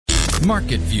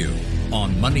Market View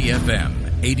on Money FM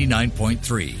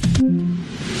 89.3.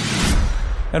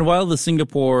 And while the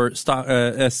Singapore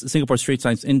Straits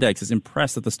Times Index is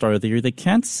impressed at the start of the year,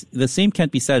 the same can't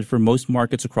be said for most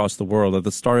markets across the world. At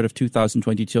the start of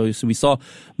 2022, so we saw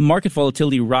market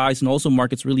volatility rise, and also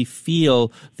markets really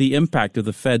feel the impact of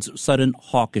the Fed's sudden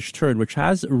hawkish turn, which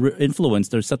has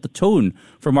influenced or set the tone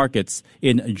for markets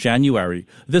in January.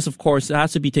 This, of course,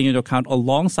 has to be taken into account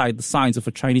alongside the signs of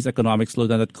a Chinese economic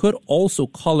slowdown that could also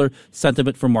color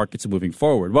sentiment for markets moving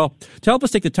forward. Well, to help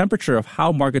us take the temperature of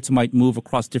how markets might move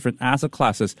across different asset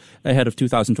classes ahead of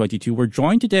 2022. We're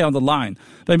joined today on the line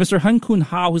by Mr. Heng Koon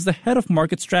Hao, who's the head of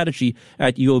market strategy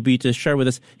at UOB, to share with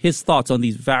us his thoughts on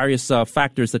these various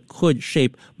factors that could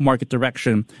shape market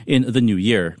direction in the new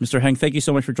year. Mr. Heng, thank you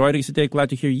so much for joining us today. Glad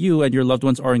to hear you and your loved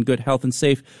ones are in good health and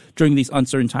safe during these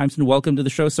uncertain times. And welcome to the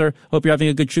show, sir. Hope you're having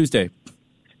a good Tuesday.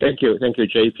 Thank you,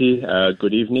 JP.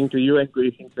 Good evening to you and good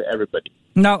evening to everybody.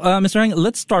 Now, Mr. Heng,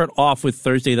 let's start off with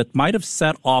Thursday. That might have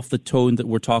set off the tone that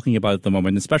we're talking about at the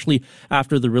moment, especially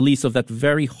after the release of that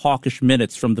very hawkish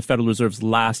minutes from the Federal Reserve's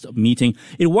last meeting.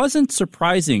 It wasn't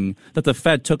surprising that the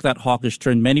Fed took that hawkish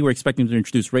turn. Many were expecting to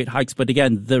introduce rate hikes, but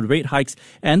again, the rate hikes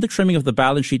and the trimming of the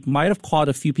balance sheet might have caught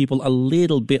a few people a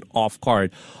little bit off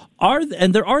guard.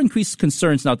 And there are increased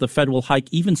concerns now that the Fed will hike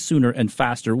even sooner and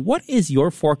faster. What is your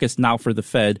forecast now for the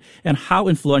Fed, and how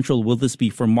influential will this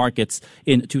be for markets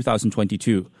in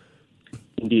 2022?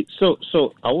 Indeed.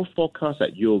 So our forecast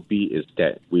at UOB is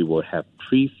that we will have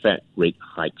 3 Fed rate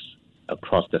hikes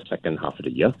across the second half of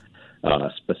the year,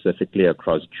 specifically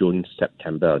across June,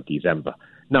 September, or December.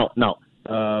 Now,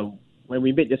 when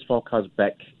we made this forecast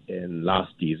back in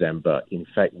last December, in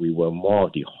fact, we were more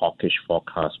of the hawkish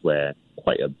forecast where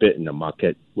quite a bit in the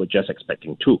market were just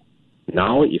expecting 2.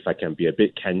 Now, if I can be a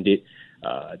bit candid,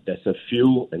 there's a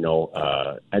few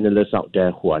analysts out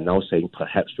there who are now saying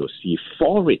perhaps we'll see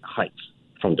 4 rate hikes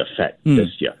from the Fed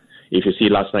this year. If you see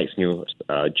last night's news,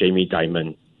 Jamie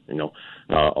Dimon,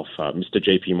 of Mr.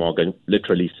 JP Morgan,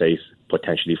 literally says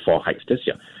potentially 4 hikes this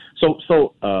year.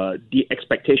 So the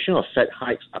expectation of Fed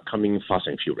hikes are coming fast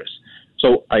and furious.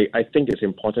 So I think it's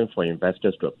important for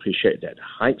investors to appreciate that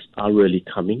hikes are really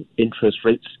coming. Interest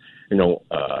rates,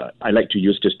 I like to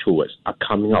use these 2 words, are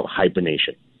coming out of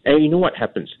hibernation. And you know what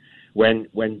happens? When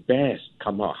bears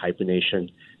come out of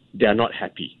hibernation, they are not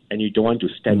happy. And you don't want to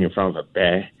stand in front of a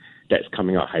bear that's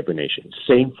coming out of hibernation.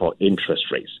 Same for interest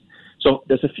rates. So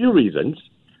there's a few reasons.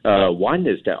 One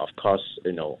is that, of course,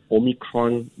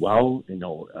 Omicron,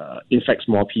 infects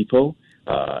more people,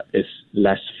 is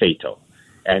less fatal.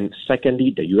 And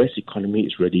secondly, the U.S. economy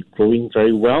is really growing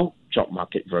very well, job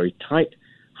market very tight,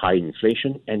 high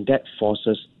inflation, and that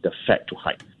forces the Fed to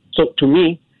hike. So to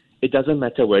me, it doesn't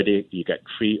matter whether you get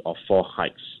 3 or 4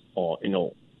 hikes or,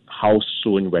 how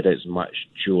soon, whether it's March,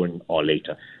 June, or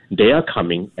later. They are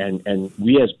coming, and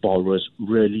we as borrowers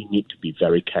really need to be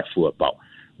very careful about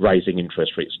rising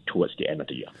interest rates towards the end of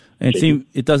the year. And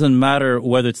it doesn't matter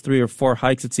whether it's 3 or 4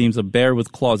 hikes. It seems a bear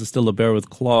with claws is still a bear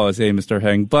with claws, Mr.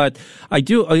 Heng. But I'm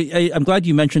glad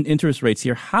you mentioned interest rates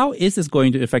here. How is this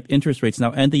going to affect interest rates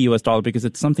now and the U.S. dollar? Because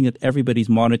it's something that everybody's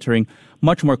monitoring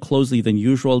much more closely than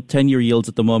usual. 10-year yields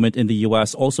at the moment in the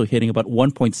U.S. also hitting about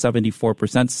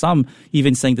 1.74%. Some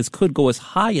even saying this could go as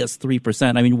high as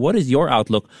 3%. I mean, what is your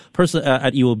outlook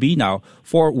at UOB now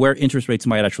for where interest rates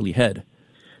might actually head?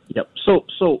 Yep.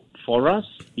 So for us,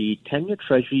 the 10-year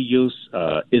Treasury yields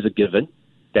is a given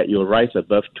that you'll rise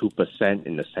above 2%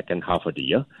 in the second half of the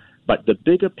year. But the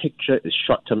bigger picture is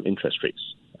short-term interest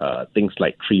rates, things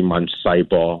like 3-month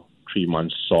SIBOR,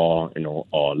 3-month SOR,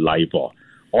 or LIBOR.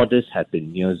 All this have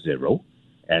been near zero,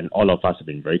 and all of us have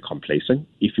been very complacent.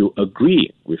 If you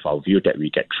agree with our view that we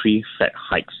get 3 Fed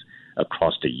hikes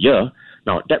across the year,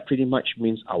 now, that pretty much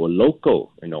means our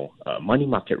local, money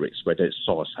market rates, whether it's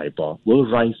SOR or SIBOR, will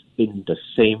rise in the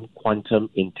same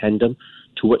quantum in tandem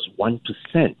towards 1%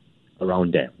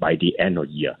 around there by the end of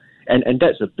the year. And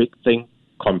that's a big thing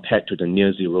compared to the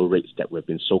near zero rates that we've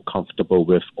been so comfortable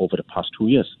with over the past 2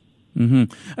 years.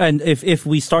 Mm-hmm. And if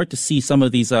we start to see some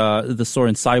of these, the SOR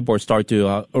and SIBOR start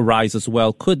to arise as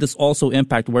well, could this also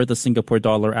impact where the Singapore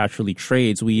dollar actually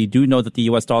trades? We do know that the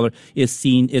U.S. dollar is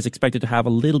expected to have a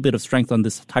little bit of strength on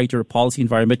this tighter policy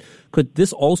environment. Could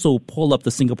this also pull up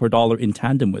the Singapore dollar in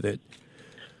tandem with it?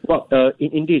 Well,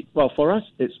 indeed. Well, for us,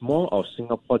 it's more of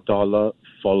Singapore dollar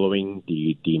following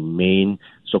the main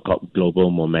so-called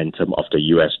global momentum of the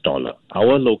U.S. dollar.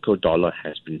 Our local dollar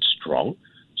has been strong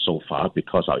so far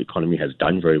because our economy has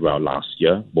done very well last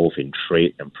year, both in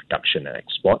trade and production and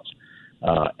exports.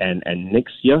 And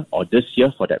next year, or this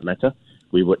year for that matter,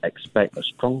 we would expect a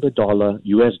stronger dollar,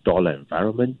 U.S. dollar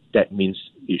environment. That means,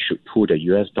 it should pull the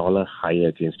US dollar higher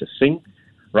against the Sing.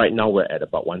 Right now, we're at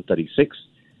about 136.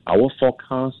 Our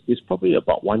forecast is probably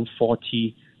about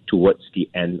 140 towards the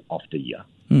end of the year.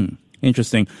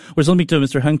 Interesting. We're speaking to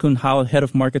Mr. Heng Koon How, Head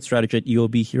of Market Strategy at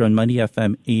UOB here on Money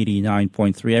FM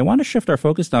 89.3. I want to shift our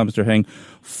focus now, Mr. Heng,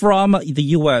 from the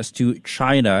U.S. to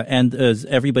China. And as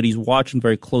everybody's watching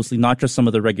very closely, not just some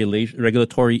of the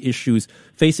regulatory issues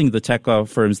facing the tech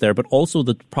firms there, but also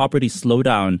the property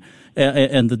slowdown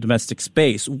and the domestic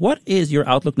space. What is your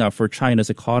outlook now for China's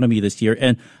economy this year,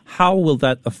 and how will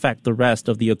that affect the rest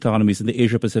of the economies in the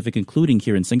Asia-Pacific, including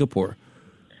here in Singapore?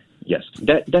 Yes,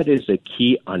 that is a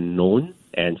key unknown,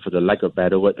 and for the lack of a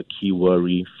better word, a key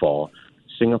worry for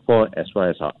Singapore as well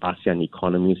as our ASEAN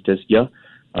economies this year.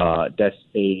 There's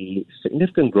a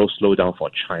significant growth slowdown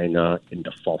for China in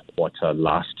the fourth quarter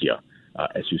last year.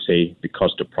 As you say,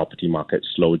 because the property market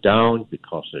slowed down,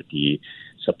 because of the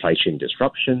supply chain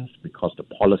disruptions, because of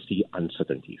the policy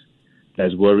uncertainties.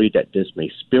 There's worry that this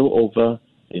may spill over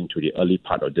into the early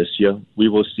part of this year. We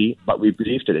will see, but we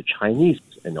believe that the Chinese,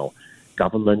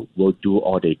 government will do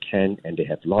all they can, and they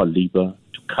have a lot of lever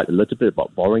to cut a little bit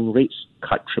about borrowing rates,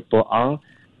 cut RRR,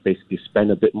 basically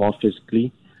spend a bit more fiscally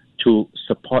to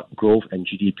support growth and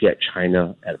GDP at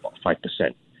China at about 5%.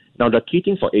 Now, the key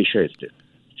thing for Asia is this.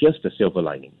 Here's the silver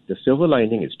lining. The silver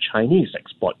lining is Chinese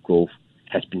export growth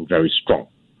has been very strong.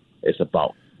 It's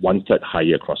about 1/3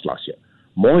 higher across last year.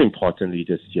 More importantly,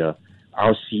 this year,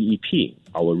 our CEP,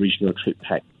 our regional trade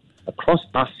pact, across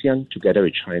ASEAN together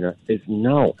with China, is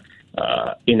now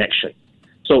in action.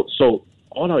 So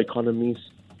all our economies,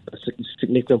 a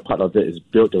significant part of it is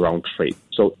built around trade.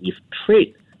 So if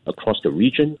trade across the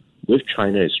region with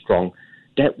China is strong,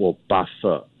 that will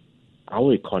buffer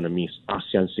our economies,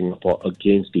 ASEAN, Singapore,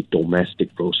 against the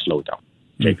domestic growth slowdown.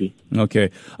 JP? Okay.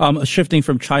 Shifting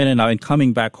from China now and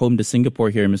coming back home to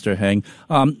Singapore here, Mr. Heng,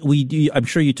 I'm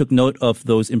sure you took note of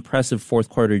those impressive fourth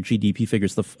quarter GDP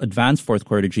figures, the advanced fourth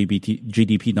quarter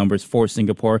GDP numbers for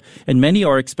Singapore. And many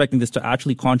are expecting this to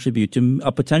actually contribute to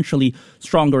a potentially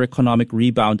stronger economic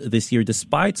rebound this year,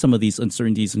 despite some of these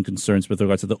uncertainties and concerns with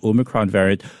regards to the Omicron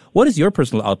variant. What is your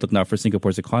personal outlook now for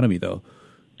Singapore's economy, though?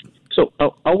 So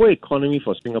our economy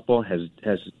for Singapore has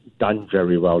done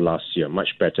very well last year, much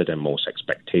better than most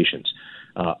expectations.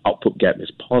 Output gap is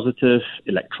positive.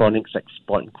 Electronics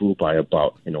export grew by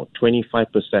about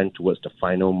 25% towards the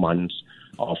final months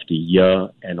of the year,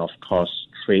 and of course,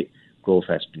 trade growth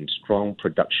has been strong,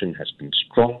 production has been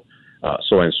strong,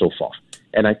 so on and so forth.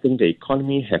 And I think the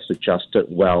economy has adjusted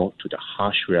well to the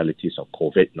harsh realities of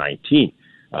COVID-19.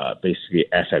 Basically,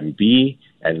 F&B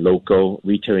and local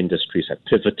retail industries have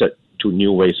pivoted to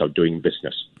new ways of doing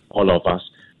business. All of us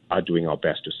are doing our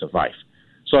best to survive.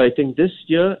 So I think this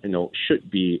year,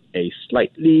 should be a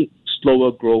slightly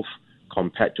slower growth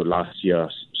compared to last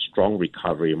year's strong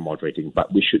recovery and moderating,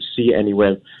 but we should see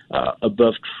anywhere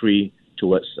above 3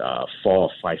 towards 4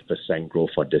 or 5% growth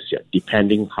for this year,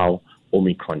 depending how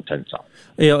Omicron turns out.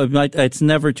 It's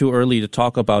never too early to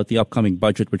talk about the upcoming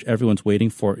budget, which everyone's waiting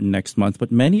for next month.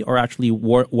 But many are actually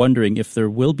wondering if there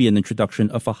will be an introduction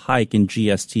of a hike in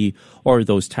GST or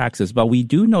those taxes. But we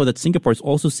do know that Singapore is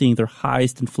also seeing their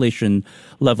highest inflation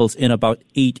levels in about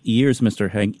 8 years, Mr.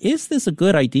 Heng. Is this a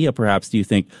good idea, perhaps, do you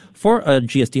think, for a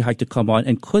GST hike to come on?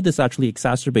 And could this actually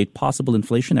exacerbate possible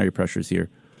inflationary pressures here?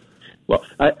 Well,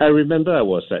 I remember I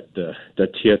was at the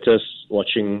theaters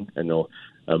watching,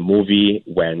 a movie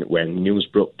when news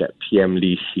broke that PM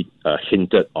Lee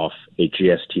hinted of a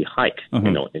GST hike,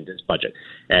 in this budget.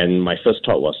 And my first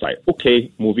thought was like,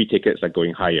 okay, movie tickets are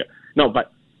going higher. No,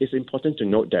 but it's important to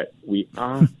note that we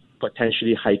are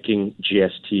potentially hiking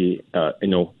GST,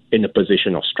 in a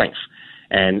position of strength.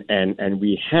 And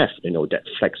we have, that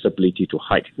flexibility to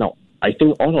hike. Now, I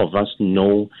think all of us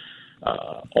know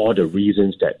all the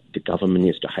reasons that the government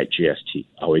needs to hike GST.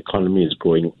 Our economy is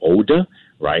growing older,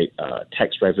 right?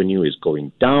 Tax revenue is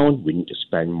going down. We need to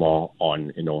spend more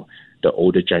on, the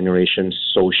older generation's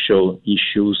social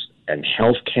issues and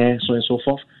healthcare, so on and so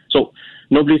forth. So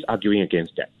nobody's arguing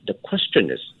against that. The question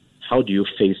is, how do you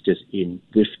phase this in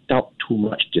without too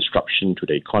much disruption to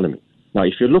the economy? Now,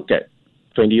 if you look at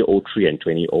 2003 and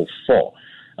 2004,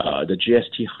 the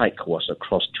GST hike was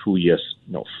across 2 years,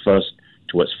 first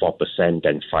towards 4%,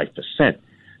 then 5%.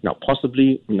 Now,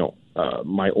 possibly,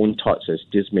 my own thoughts is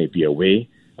this may be a way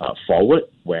forward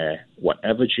where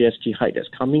whatever GST hike that's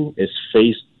coming is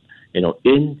phased,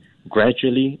 in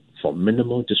gradually for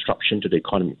minimal disruption to the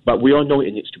economy. But we all know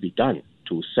it needs to be done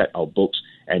to set our books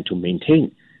and to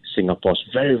maintain Singapore's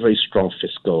very, very strong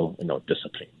fiscal,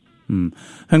 discipline.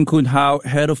 Hung Koon Hao,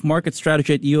 Head of Market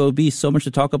Strategy at UOB. So much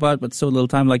to talk about, but so little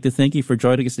time. I'd like to thank you for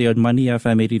joining us today on Money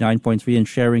FM 89.3 and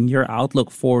sharing your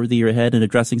outlook for the year ahead and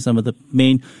addressing some of the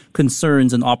main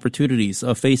concerns and opportunities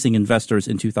of facing investors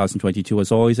in 2022.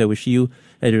 As always, I wish you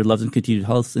and your loved and continued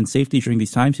health and safety during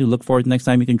these times. We look forward to the next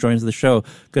time you can join us on the show.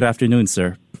 Good afternoon,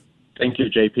 sir. Thank you,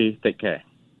 JP. Take care.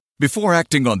 Before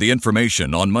acting on the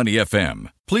information on Money FM,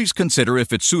 please consider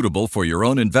if it's suitable for your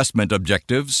own investment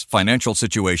objectives, financial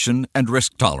situation, and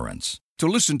risk tolerance. To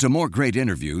listen to more great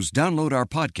interviews, download our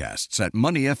podcasts at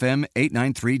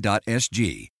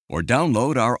moneyfm893.sg or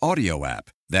download our audio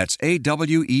app. That's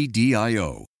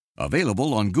AWEDIO.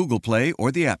 Available on Google Play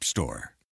or the App Store.